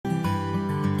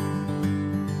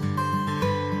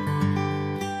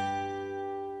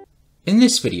In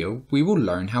this video, we will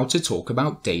learn how to talk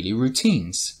about daily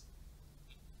routines.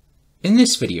 In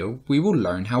this video, we will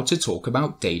learn how to talk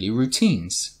about daily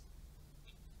routines.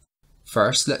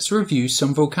 First, let's review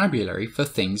some vocabulary for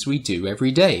things we do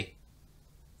every day.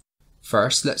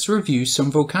 First, let's review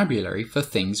some vocabulary for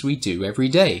things we do every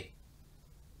day.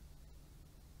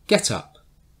 Get up.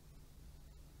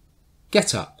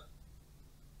 Get up.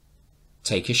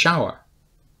 Take a shower.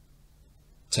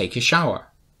 Take a shower.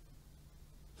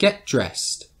 Get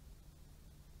dressed.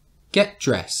 Get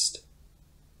dressed.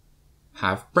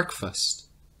 Have breakfast.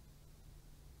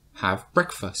 Have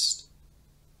breakfast.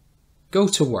 Go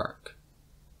to work.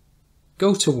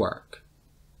 Go to work.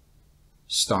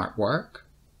 Start work.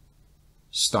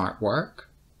 Start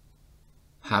work.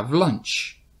 Have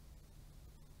lunch.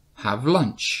 Have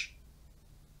lunch.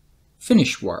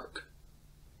 Finish work.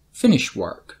 Finish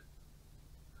work.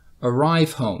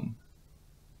 Arrive home.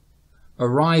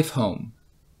 Arrive home.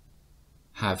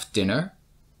 Have dinner.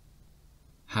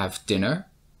 Have dinner.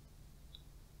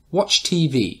 Watch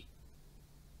TV.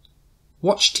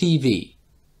 Watch TV.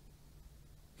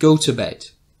 Go to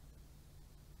bed.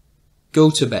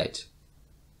 Go to bed.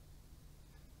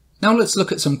 Now let's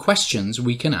look at some questions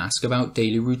we can ask about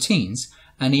daily routines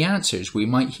and the answers we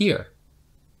might hear.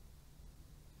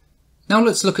 Now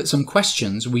let's look at some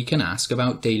questions we can ask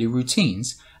about daily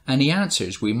routines and the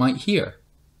answers we might hear.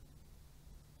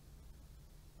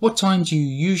 What time do you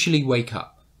usually wake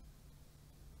up?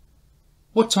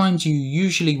 What time do you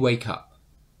usually wake up?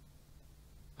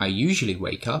 I usually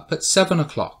wake up at 7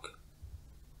 o'clock.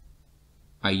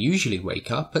 I usually wake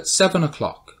up at 7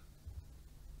 o'clock.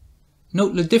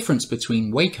 Note the difference between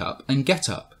wake up and get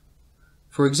up.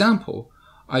 For example,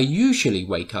 I usually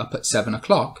wake up at 7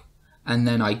 o'clock and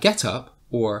then I get up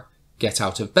or get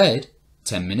out of bed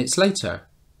 10 minutes later.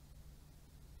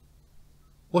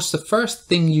 What's the first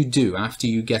thing you do after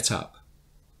you get up?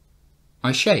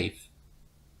 I shave.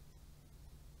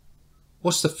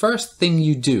 What's the first thing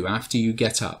you do after you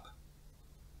get up?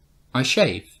 I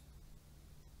shave.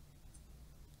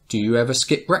 Do you ever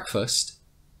skip breakfast?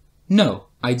 No,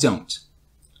 I don't.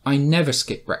 I never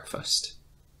skip breakfast.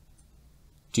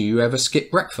 Do you ever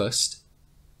skip breakfast?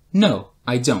 No,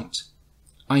 I don't.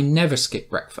 I never skip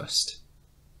breakfast.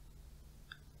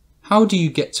 How do you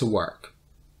get to work?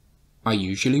 I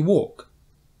usually walk.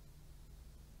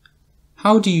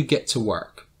 How do you get to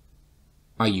work?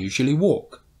 I usually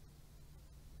walk.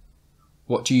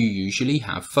 What do you usually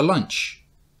have for lunch?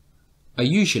 I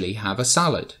usually have a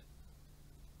salad.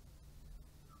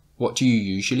 What do you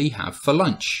usually have for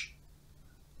lunch?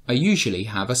 I usually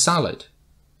have a salad.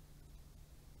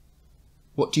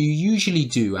 What do you usually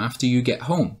do after you get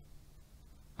home?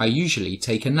 I usually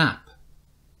take a nap.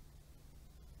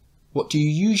 What do you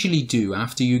usually do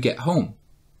after you get home?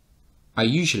 I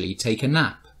usually take a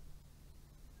nap.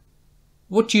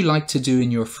 What do you like to do in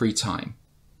your free time?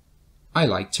 I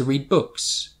like to read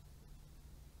books.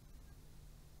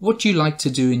 What do you like to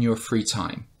do in your free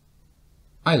time?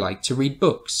 I like to read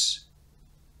books.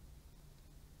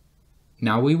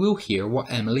 Now we will hear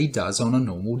what Emily does on a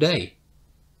normal day.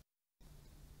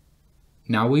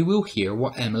 Now we will hear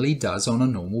what Emily does on a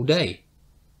normal day.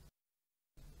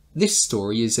 This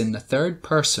story is in the third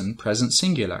person present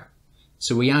singular,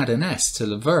 so we add an S to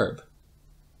the verb.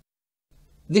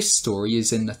 This story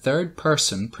is in the third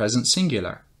person present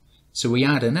singular, so we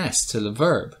add an S to the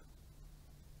verb.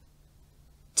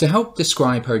 To help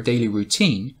describe her daily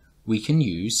routine, we can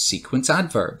use sequence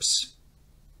adverbs.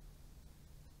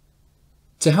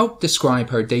 To help describe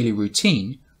her daily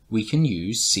routine, we can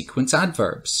use sequence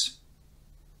adverbs.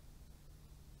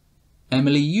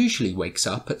 Emily usually wakes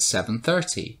up at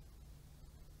 7:30.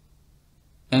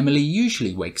 Emily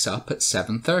usually wakes up at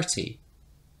 7:30.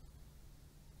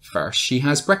 First she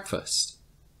has breakfast.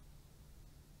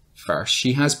 First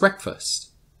she has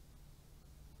breakfast.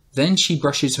 Then she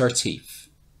brushes her teeth.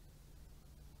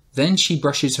 Then she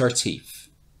brushes her teeth.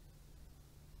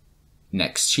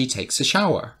 Next she takes a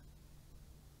shower.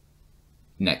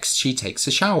 Next she takes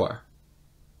a shower.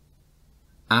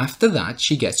 After that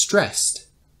she gets dressed.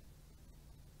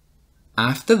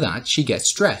 After that she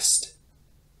gets dressed.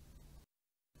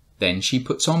 Then she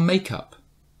puts on makeup.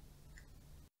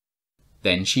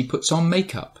 Then she puts on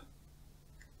makeup.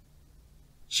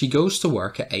 She goes to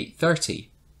work at 8:30.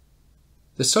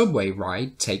 The subway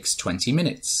ride takes 20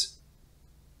 minutes.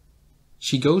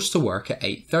 She goes to work at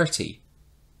 8:30.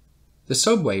 The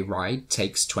subway ride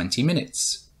takes 20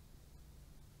 minutes.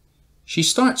 She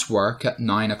starts work at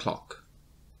 9 o'clock.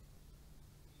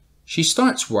 She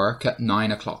starts work at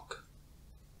 9 o'clock.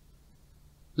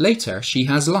 Later she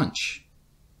has lunch.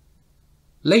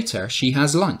 Later she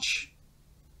has lunch.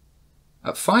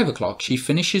 At 5 o'clock she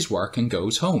finishes work and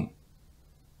goes home.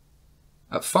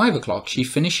 At 5 o'clock she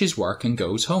finishes work and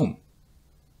goes home.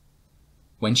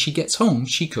 When she gets home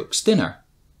she cooks dinner.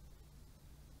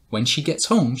 When she gets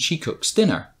home she cooks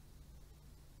dinner.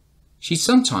 She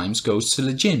sometimes goes to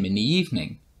the gym in the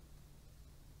evening.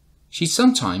 She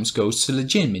sometimes goes to the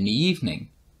gym in the evening.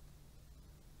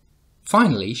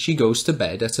 Finally, she goes to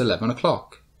bed at 11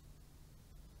 o'clock.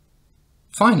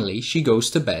 Finally, she goes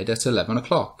to bed at 11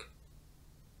 o'clock.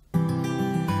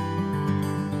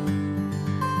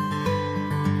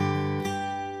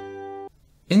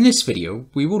 In this video,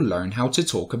 we will learn how to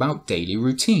talk about daily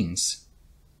routines.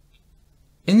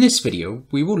 In this video,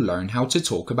 we will learn how to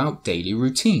talk about daily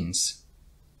routines.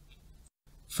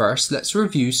 First, let's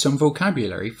review some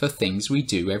vocabulary for things we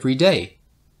do every day.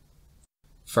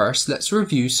 First, let's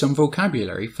review some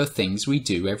vocabulary for things we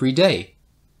do every day.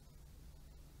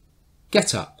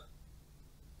 Get up.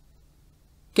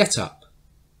 Get up.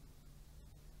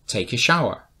 Take a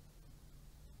shower.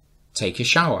 Take a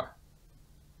shower.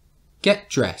 Get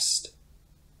dressed.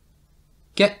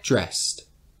 Get dressed.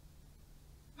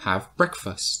 Have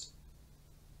breakfast.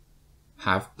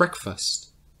 Have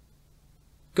breakfast.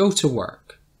 Go to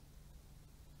work.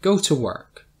 Go to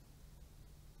work.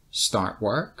 Start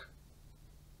work.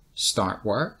 Start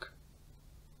work.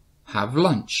 Have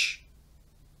lunch.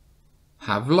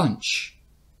 Have lunch.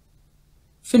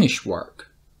 Finish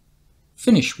work.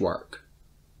 Finish work.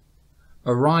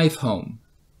 Arrive home.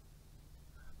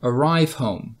 Arrive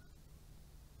home.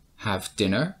 Have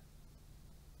dinner.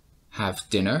 Have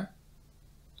dinner.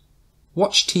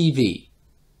 Watch TV.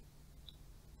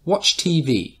 Watch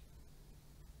TV.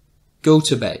 Go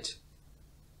to bed.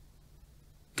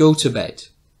 Go to bed.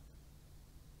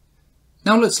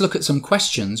 Now let's look at some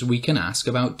questions we can ask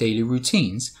about daily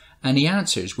routines and the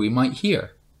answers we might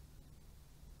hear.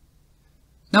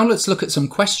 Now let's look at some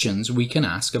questions we can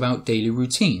ask about daily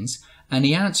routines and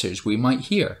the answers we might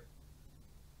hear.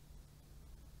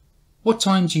 What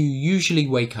time do you usually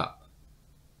wake up?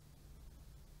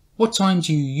 What time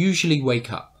do you usually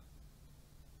wake up?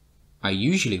 I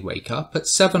usually wake up at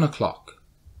 7 o'clock.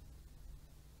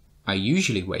 I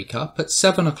usually wake up at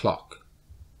 7 o'clock.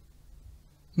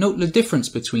 Note the difference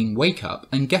between wake up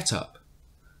and get up.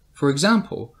 For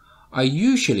example, I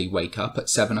usually wake up at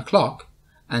 7 o'clock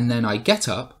and then I get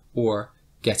up or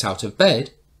get out of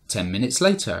bed 10 minutes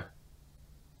later.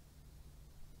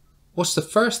 What's the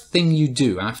first thing you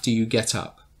do after you get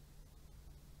up?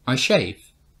 I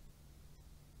shave.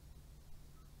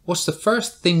 What's the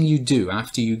first thing you do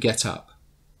after you get up?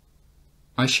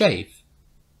 I shave.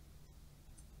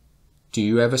 Do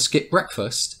you ever skip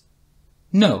breakfast?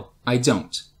 No, I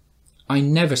don't. I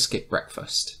never skip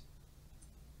breakfast.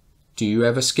 Do you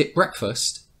ever skip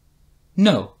breakfast?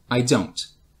 No, I don't.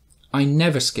 I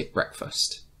never skip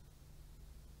breakfast.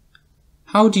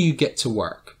 How do you get to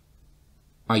work?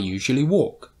 I usually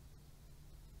walk.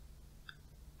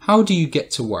 How do you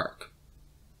get to work?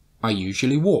 I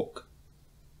usually walk.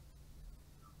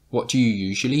 What do you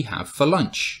usually have for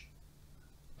lunch?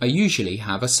 I usually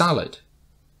have a salad.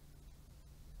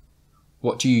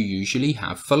 What do you usually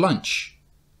have for lunch?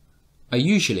 I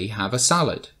usually have a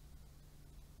salad.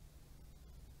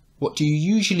 What do you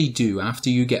usually do after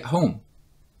you get home?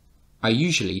 I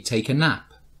usually take a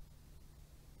nap.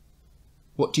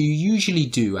 What do you usually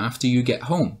do after you get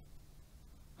home?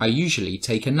 I usually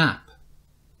take a nap.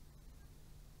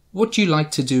 What do you like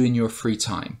to do in your free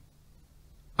time?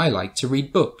 I like to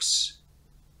read books.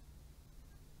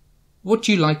 What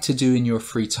do you like to do in your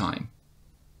free time?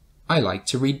 I like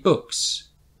to read books.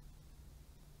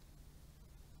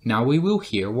 Now we will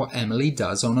hear what Emily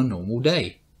does on a normal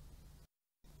day.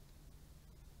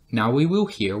 Now we will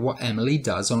hear what Emily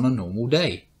does on a normal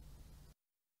day.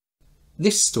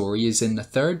 This story is in the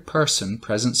third person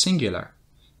present singular,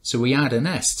 so we add an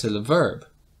S to the verb.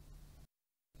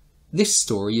 This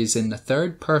story is in the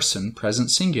third person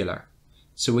present singular,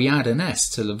 so we add an S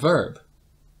to the verb.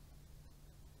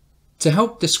 To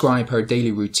help describe her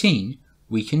daily routine,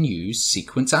 we can use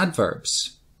sequence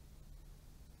adverbs.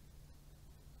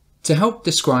 To help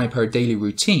describe her daily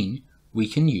routine, we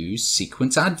can use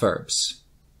sequence adverbs.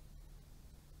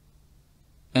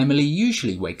 Emily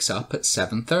usually wakes up at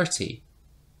 7:30.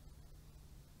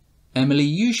 Emily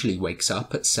usually wakes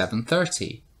up at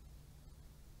 7:30.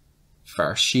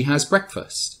 First she has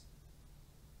breakfast.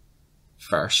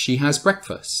 First she has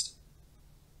breakfast.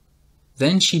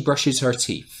 Then she brushes her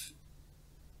teeth.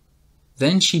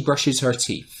 Then she brushes her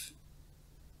teeth.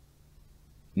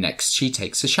 Next she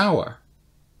takes a shower.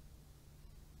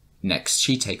 Next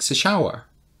she takes a shower.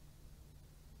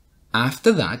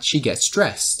 After that she gets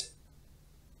dressed.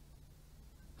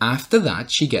 After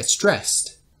that, she gets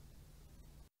dressed.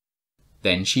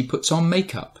 Then she puts on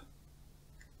makeup.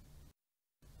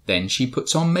 Then she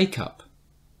puts on makeup.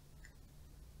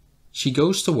 She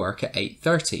goes to work at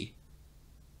 8:30.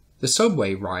 The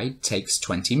subway ride takes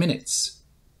 20 minutes.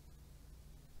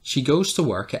 She goes to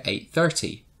work at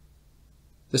 8:30.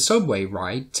 The subway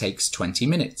ride takes 20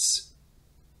 minutes.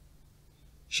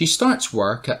 She starts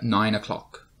work at 9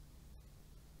 o'clock.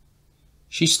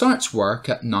 She starts work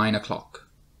at 9 o'clock.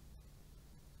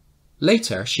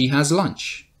 Later she has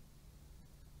lunch.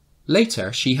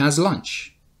 Later she has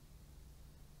lunch.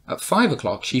 At 5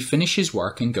 o'clock she finishes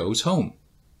work and goes home.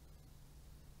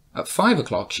 At 5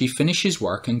 o'clock she finishes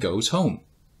work and goes home.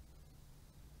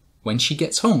 When she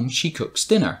gets home she cooks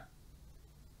dinner.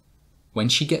 When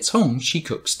she gets home she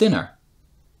cooks dinner.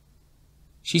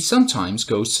 She sometimes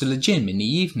goes to the gym in the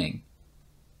evening.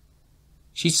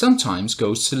 She sometimes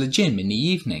goes to the gym in the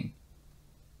evening.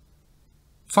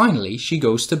 Finally, she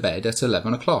goes to bed at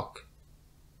 11 o'clock.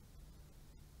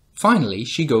 Finally,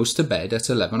 she goes to bed at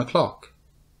 11 o'clock.